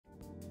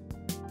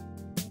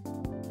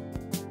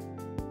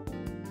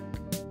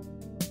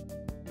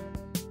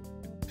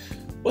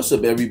What's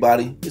up,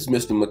 everybody? It's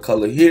Mr.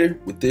 McCullough here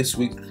with this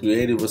week's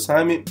creative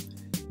assignment.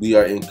 We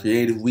are in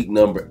creative week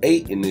number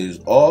 8, and it is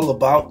all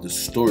about the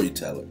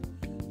storyteller.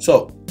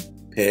 So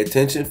pay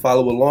attention,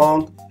 follow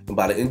along, and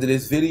by the end of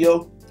this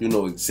video, you'll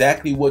know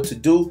exactly what to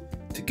do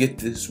to get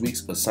this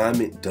week's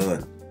assignment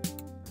done.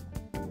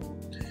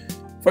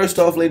 First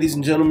off, ladies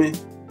and gentlemen,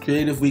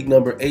 creative week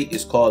number 8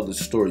 is called the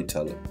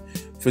storyteller.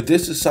 For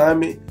this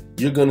assignment,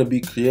 you're going to be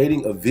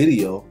creating a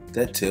video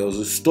that tells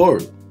a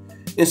story.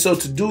 And so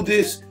to do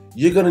this,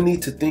 you're going to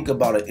need to think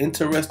about an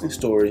interesting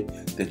story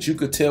that you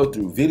could tell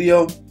through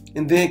video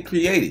and then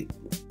create it.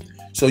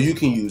 So you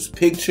can use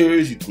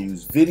pictures, you can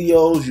use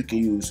videos, you can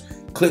use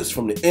clips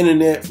from the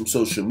internet, from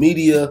social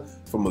media,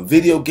 from a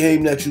video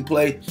game that you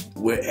play.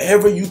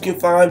 Wherever you can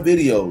find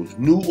videos,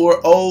 new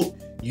or old,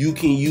 you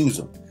can use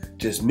them.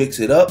 Just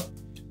mix it up,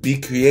 be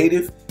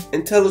creative,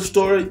 and tell a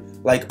story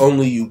like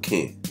only you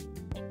can.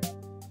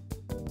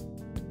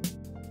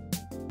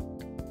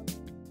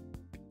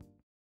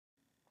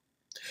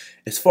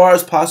 As far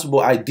as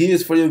possible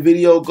ideas for your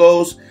video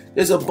goes,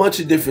 there's a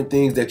bunch of different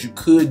things that you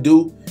could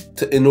do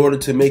in order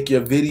to make your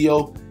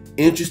video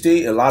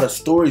interesting. A lot of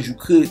stories you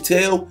could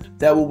tell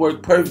that will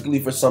work perfectly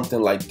for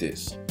something like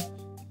this.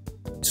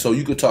 So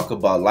you could talk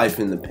about life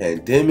in the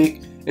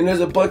pandemic, and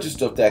there's a bunch of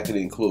stuff that could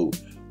include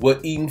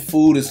what eating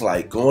food is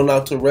like, going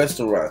out to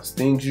restaurants,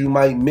 things you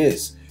might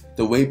miss,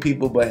 the way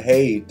people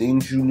behave,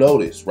 things you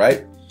notice,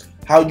 right?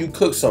 How you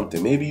cook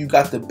something. Maybe you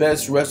got the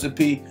best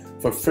recipe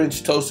for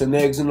French toast and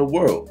eggs in the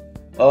world.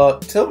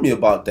 Tell me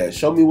about that.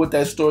 Show me what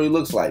that story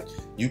looks like.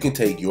 You can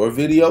take your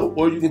video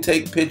or you can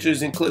take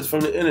pictures and clips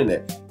from the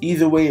internet.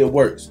 Either way it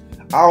works.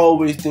 I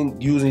always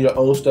think using your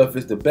own stuff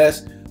is the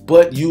best,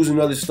 but using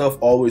other stuff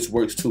always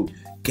works too.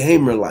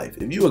 Gamer life.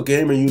 If you're a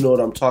gamer, you know what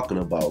I'm talking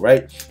about,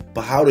 right?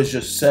 But how does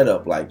your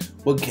setup like?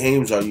 What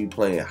games are you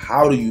playing?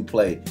 How do you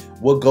play?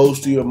 What goes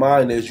through your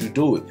mind as you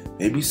do it?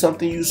 Maybe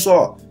something you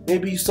saw.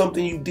 Maybe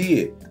something you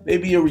did.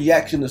 Maybe a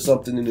reaction to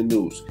something in the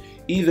news.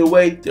 Either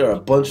way, there are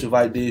a bunch of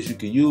ideas you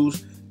can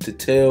use to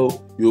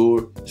tell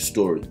your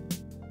story.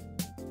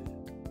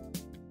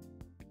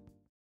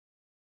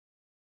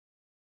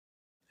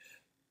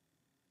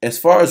 As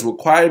far as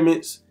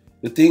requirements,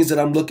 the things that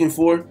I'm looking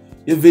for,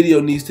 your video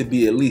needs to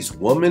be at least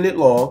 1 minute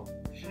long.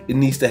 It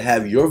needs to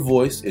have your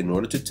voice in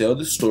order to tell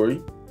the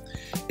story.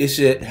 It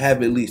should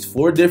have at least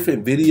 4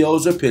 different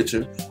videos or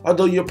pictures,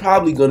 although you're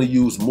probably going to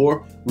use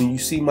more. When you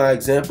see my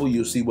example,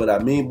 you'll see what I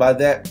mean by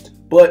that.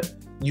 But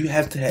you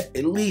have to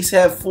at least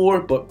have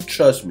 4, but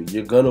trust me,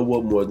 you're gonna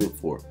want more than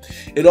 4.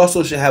 It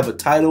also should have a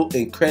title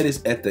and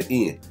credits at the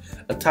end.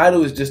 A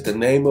title is just the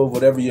name of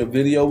whatever your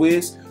video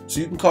is,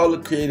 so you can call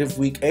it Creative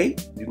Week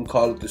 8, you can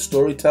call it The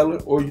Storyteller,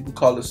 or you can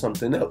call it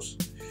something else.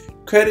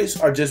 Credits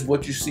are just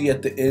what you see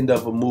at the end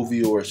of a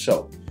movie or a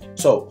show.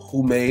 So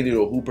who made it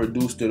or who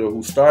produced it or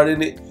who starred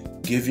in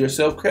it, give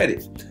yourself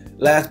credit.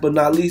 Last but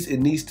not least,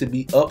 it needs to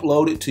be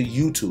uploaded to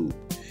YouTube.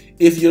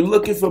 If you're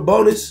looking for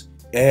bonus,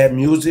 add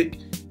music.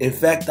 In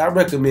fact, I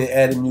recommend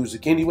adding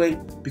music anyway,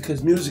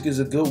 because music is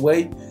a good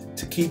way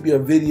to keep your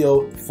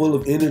video full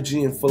of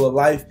energy and full of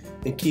life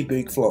and keep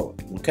it flowing,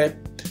 okay?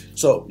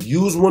 So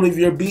use one of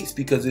your beats,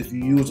 because if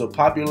you use a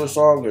popular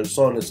song or a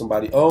song that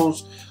somebody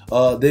owns,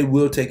 they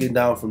will take it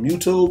down from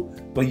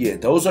YouTube. But yeah,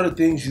 those are the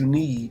things you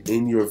need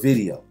in your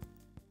video.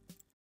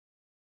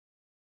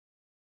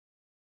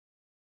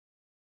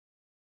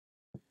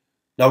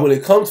 Now, when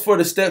it comes for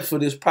the steps for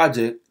this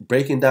project,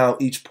 breaking down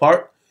each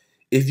part,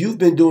 if you've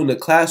been doing the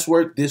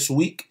classwork this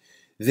week,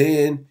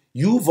 then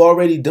you've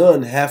already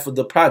done half of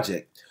the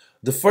project.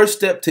 The first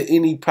step to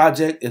any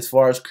project as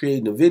far as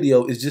creating a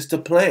video is just to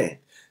plan.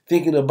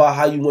 Thinking about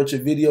how you want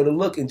your video to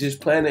look and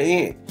just plan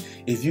ahead.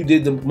 If you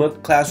did the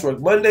classwork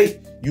Monday,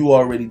 you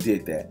already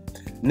did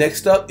that.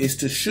 Next up is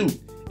to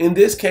shoot. In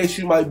this case,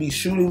 you might be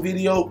shooting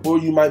video or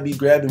you might be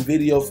grabbing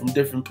video from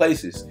different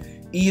places.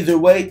 Either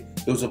way,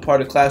 it was a part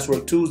of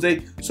classwork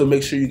Tuesday, so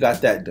make sure you got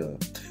that done.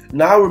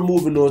 Now we're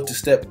moving on to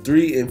step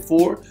 3 and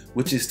 4,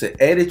 which is to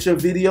edit your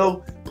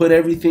video, put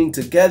everything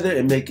together,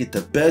 and make it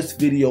the best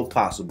video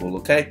possible,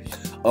 okay?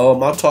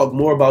 I'll talk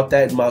more about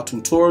that in my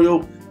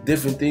tutorial,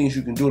 different things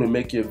you can do to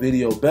make your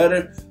video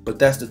better, but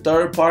that's the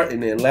third part.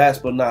 And then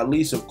last but not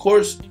least, of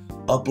course,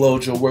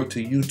 upload your work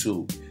to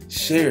YouTube.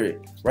 Share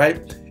it,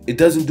 right? It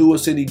doesn't do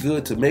us any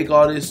good to make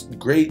all these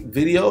great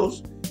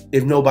videos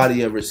if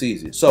nobody ever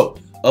sees it. So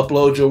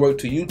upload your work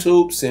to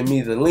YouTube, send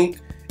me the link,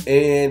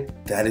 and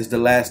that is the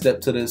last step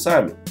to the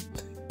assignment.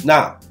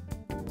 Now,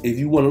 if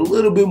you want a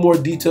little bit more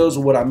details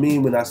of what I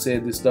mean when I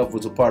said this stuff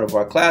was a part of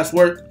our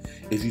classwork,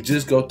 if you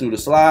just go through the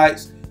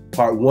slides,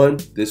 part 1,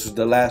 this was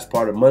the last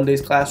part of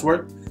Monday's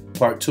classwork.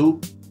 Part 2,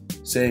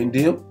 same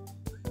deal.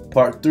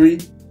 Part 3,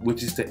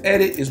 which is to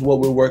edit, is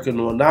what we're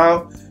working on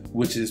now,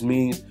 which is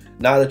means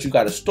now that you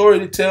got a story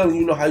to tell and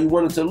you know how you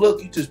want it to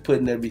look, you're just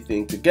putting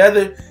everything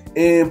together.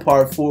 And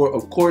part 4,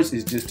 of course,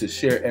 is just to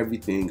share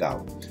everything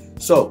out.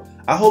 So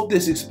I hope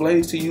this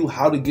explains to you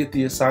how to get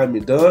the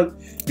assignment done.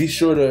 Be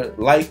sure to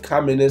like,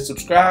 comment, and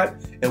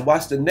subscribe, and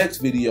watch the next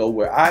video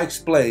where I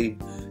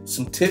explain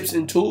some tips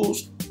and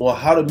tools on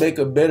how to make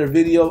a better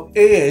video,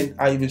 and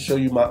I even show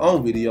you my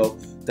own video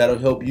that'll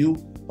help you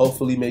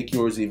hopefully make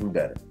yours even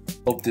better.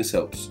 Hope this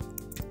helps.